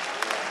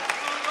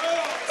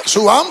 That's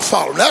who I'm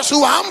following. That's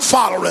who I'm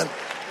following.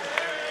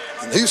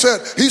 And he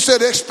said,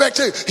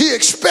 he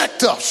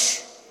expect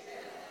us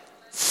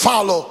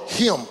follow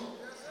him.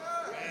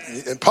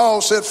 And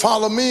Paul said,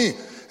 follow me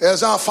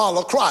as I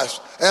follow Christ.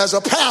 As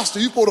a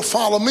pastor, you're supposed to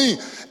follow me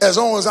as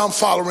long as I'm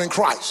following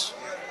Christ.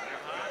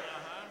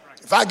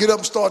 If I get up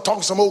and start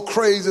talking some old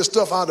crazy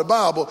stuff out of the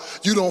Bible,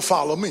 you don't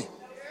follow me.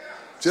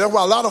 See, that's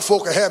why a lot of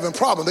folk are having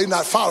problems. They're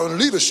not following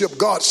the leadership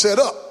God set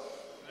up.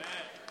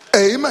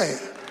 Amen.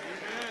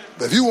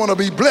 But if you want to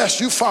be blessed,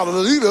 you follow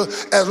the leader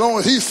as long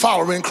as he's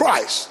following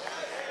Christ.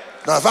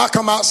 Now, if I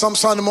come out some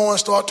Sunday morning and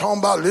start talking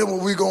about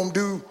what we're going to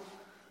do,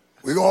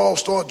 we're going to all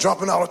start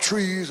jumping out of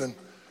trees and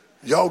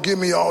y'all give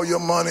me all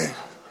your money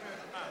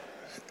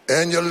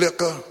and your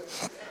liquor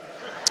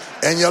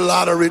and your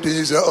lottery. Then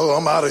you say, oh,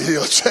 I'm out of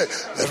here.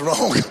 That's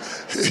wrong.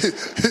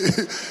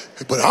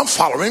 But I'm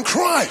following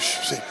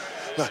Christ. See?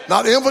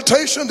 Not the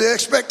invitation, the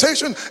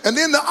expectation, and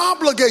then the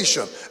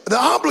obligation. The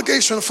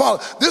obligation to follow.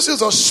 This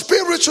is a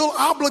spiritual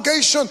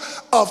obligation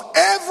of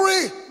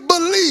every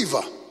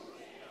believer.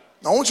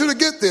 Now, I want you to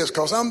get this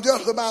because I'm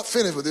just about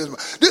finished with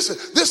this. This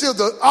is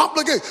the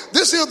obligation.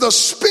 This is the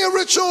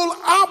spiritual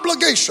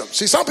obligation.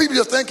 See, some people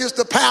just think it's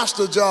the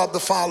pastor's job to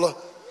follow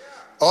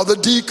or the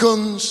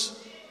deacons.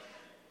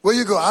 Where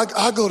you go?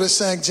 I go to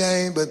St.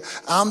 James,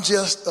 but I'm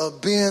just a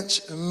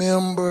bench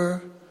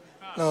member.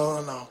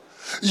 No.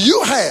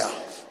 You have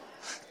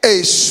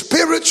a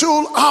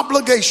spiritual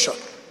obligation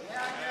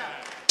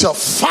to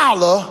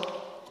follow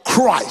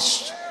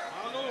Christ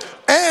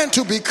and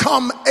to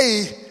become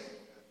a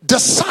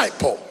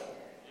disciple.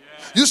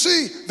 You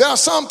see, there are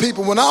some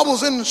people, when I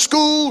was in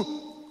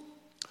school,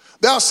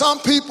 there are some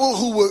people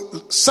who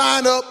would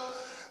sign up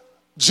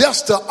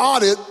just to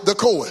audit the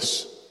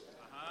course.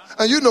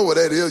 And you know what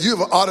that is. You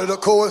ever audit a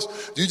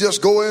course? You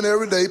just go in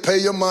every day, pay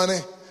your money,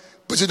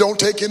 but you don't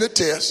take any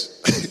tests.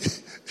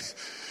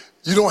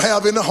 You don't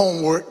have any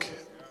homework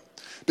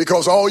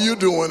because all you're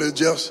doing is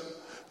just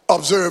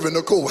observing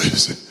the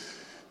course.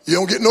 You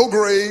don't get no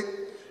grade.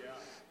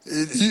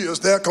 You're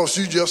just there because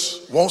you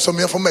just want some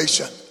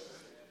information.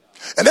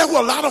 And that's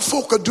what a lot of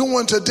folk are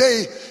doing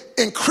today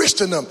in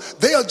Christendom.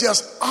 They are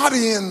just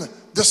auditing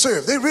the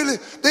service. They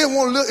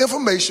want a little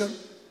information.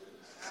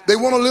 They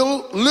want a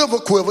little liver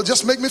quiver.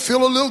 Just make me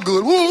feel a little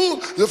good.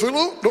 Woo, you feel a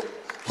little,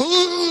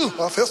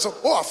 I felt some.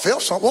 Oh, I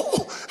felt some.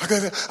 Oh,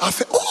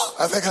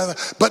 I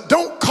think. But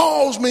don't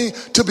cause me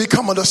to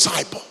become a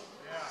disciple.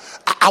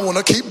 I want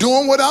to keep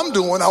doing what I'm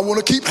doing. I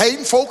want to keep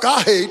hating folk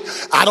I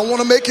hate. I don't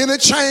want to make any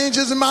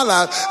changes in my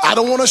life. I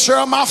don't want to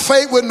share my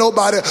faith with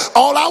nobody.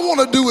 All I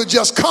want to do is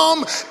just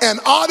come and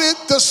audit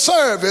the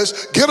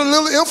service, get a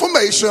little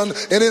information,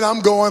 and then I'm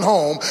going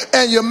home.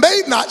 And you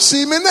may not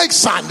see me next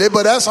Sunday,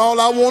 but that's all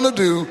I want to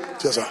do.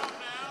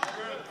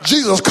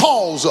 Jesus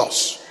calls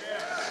us.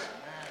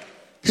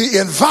 He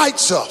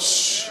invites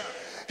us.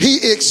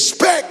 He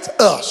expects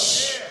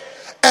us.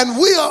 And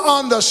we are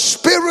under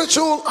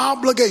spiritual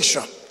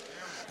obligation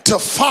to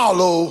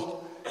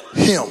follow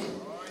him.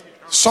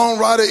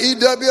 Songwriter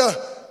E.W.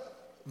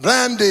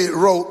 Blandy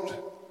wrote,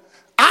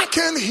 I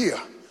can hear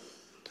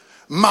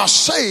my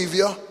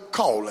Savior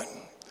calling.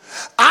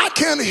 I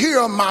can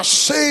hear my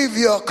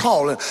Savior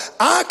calling.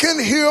 I can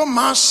hear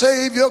my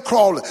Savior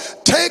calling.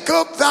 Take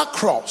up thy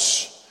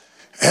cross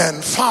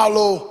and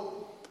follow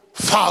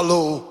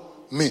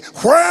me.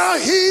 Where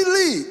he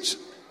leads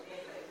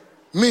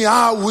me,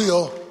 I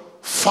will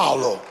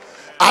follow.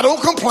 I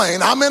don't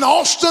complain. I'm in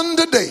Austin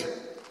today.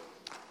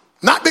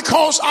 Not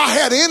because I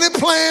had any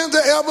plan to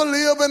ever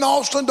live in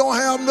Austin. Don't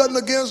have nothing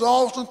against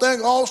Austin.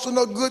 Think Austin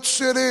a good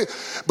city.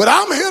 But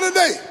I'm here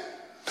today.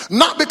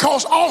 Not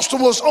because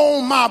Austin was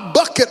on my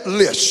bucket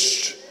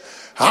list.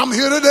 I'm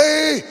here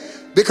today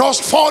because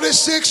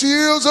 46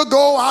 years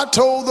ago I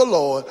told the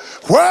Lord,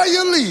 where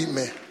you lead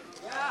me,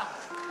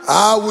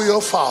 I will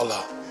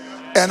follow.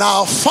 And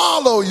I'll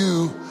follow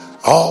you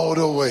all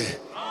the way.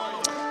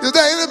 Is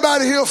there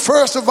anybody here,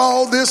 first of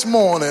all, this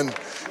morning?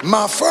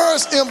 My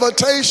first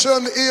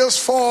invitation is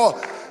for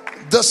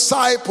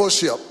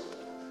discipleship.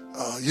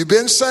 You've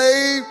been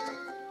saved,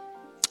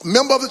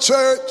 member of the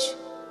church,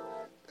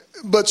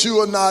 but you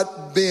are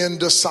not being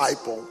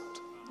discipled.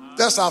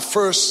 That's our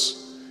first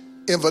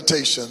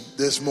invitation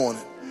this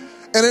morning.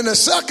 And in the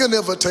second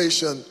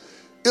invitation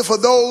is for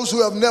those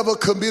who have never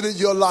committed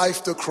your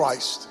life to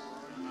Christ.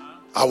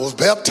 I was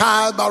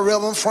baptized by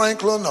Reverend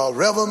Franklin or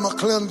Reverend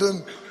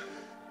McClendon,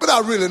 but I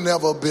really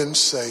never been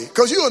saved.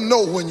 Because you'll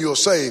know when you're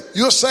saved.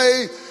 You're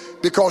saved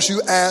because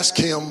you ask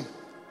him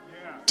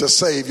to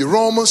save you.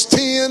 Romans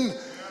 10,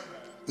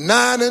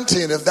 9 and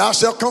 10. If thou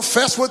shalt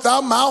confess with thy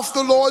mouth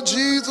the Lord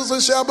Jesus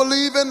and shalt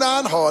believe in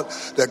thine heart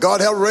that God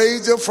hath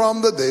raised him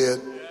from the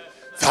dead,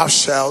 thou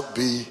shalt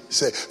be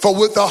saved. For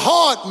with the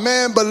heart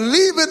man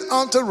believeth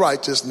unto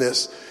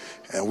righteousness,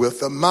 and with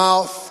the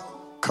mouth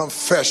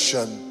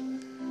confession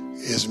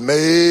is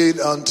made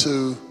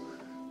unto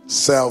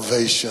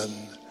salvation.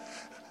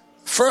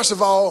 First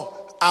of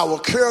all, our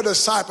care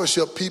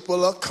discipleship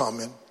people are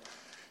coming.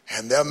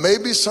 And there may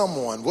be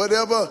someone,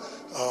 whatever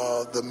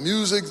the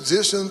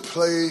musician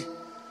play,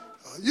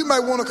 you might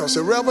want to come say,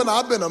 Reverend,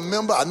 I've been a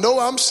member. I know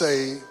I'm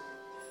saved,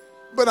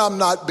 but I'm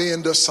not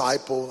being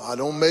discipled. I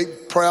don't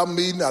make prayer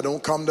meeting. I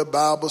don't come to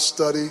Bible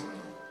study.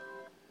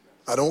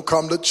 I don't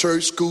come to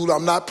church school.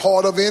 I'm not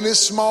part of any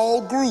small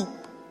group.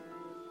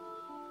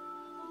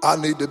 I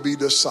need to be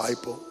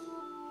discipled.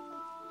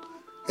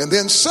 And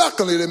then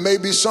secondly, there may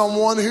be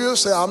someone here who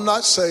say, I'm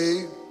not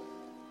saved.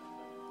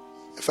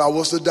 If I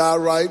was to die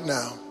right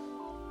now,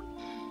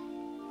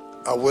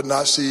 I would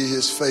not see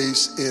his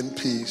face in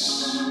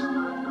peace.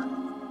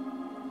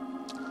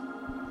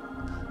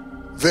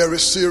 Very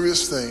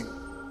serious thing.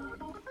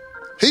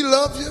 He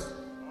loved you.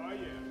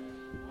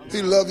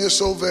 He loved you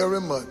so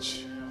very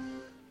much.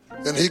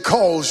 And he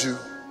calls you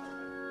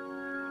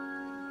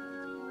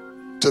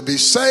to be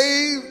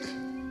saved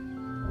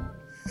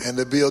and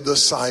to be a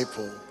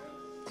disciple.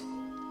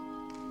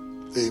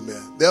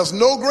 Amen. There's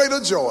no greater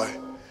joy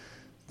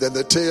than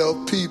to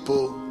tell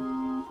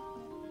people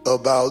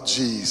about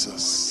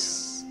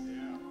Jesus.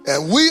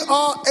 And we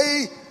are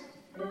a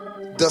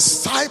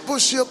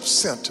discipleship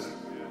center.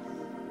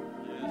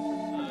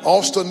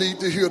 Also need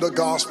to hear the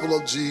gospel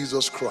of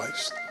Jesus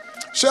Christ.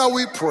 Shall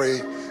we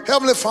pray?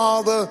 Heavenly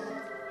Father,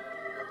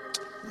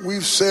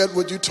 we've said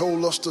what you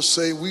told us to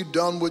say. We've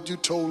done what you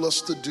told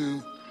us to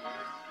do.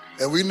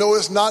 And we know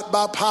it's not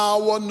by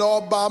power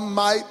nor by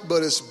might,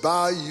 but it's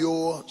by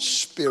your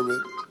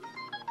Spirit.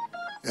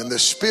 And the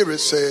Spirit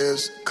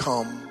says,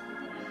 come.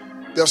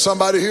 There's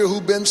somebody here who's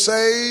been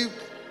saved,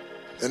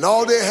 and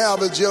all they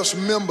have is just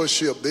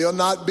membership. They are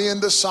not being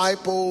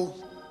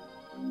discipled.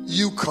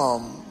 You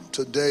come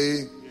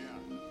today.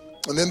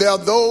 And then there are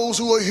those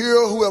who are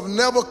here who have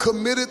never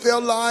committed their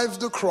lives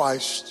to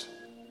Christ.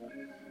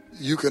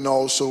 You can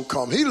also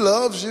come. He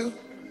loves you.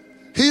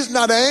 He's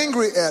not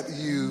angry at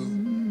you.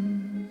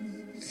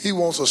 He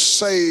wants to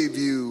save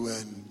you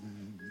and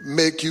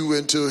make you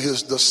into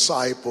his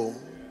disciple.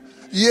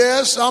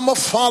 Yes, I'm a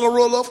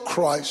follower of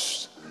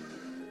Christ.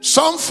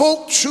 Some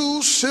folk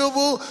choose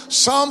civil,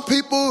 some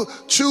people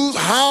choose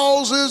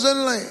houses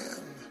and land.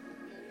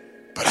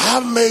 But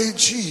I've made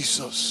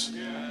Jesus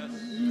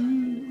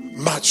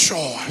my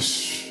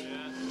choice.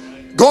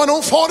 Going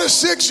on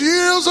 46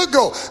 years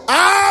ago,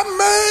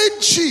 I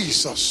made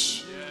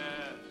Jesus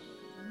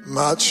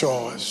my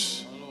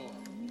choice.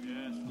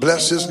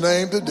 Bless his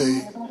name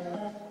today.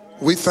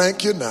 We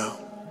thank you now.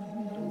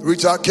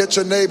 Reach out, catch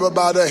your neighbor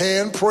by the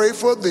hand, pray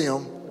for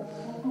them.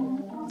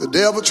 The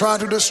devil trying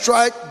to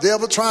distract,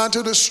 devil trying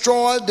to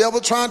destroy, devil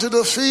trying to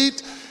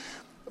defeat.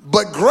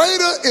 But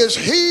greater is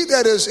he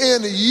that is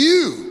in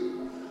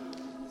you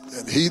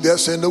than he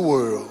that's in the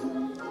world.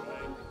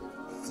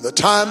 The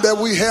time that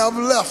we have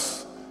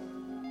left,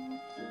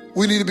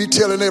 we need to be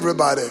telling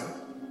everybody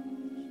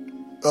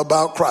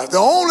about Christ. The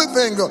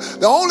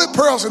only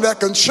person that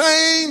can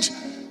change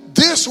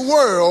this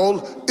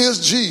world is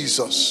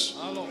Jesus.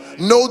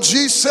 No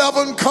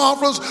G7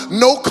 conference,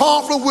 no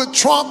conference with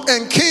Trump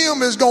and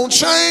Kim is going to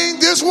change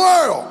this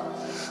world.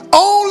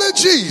 Only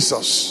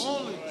Jesus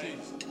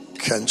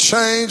can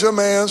change a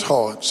man's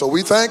heart. So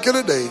we thank you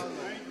today.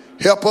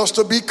 Help us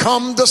to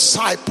become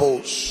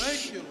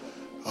disciples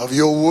of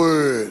your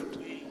word.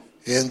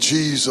 In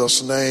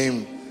Jesus'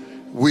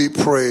 name we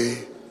pray.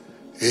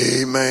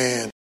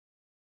 Amen.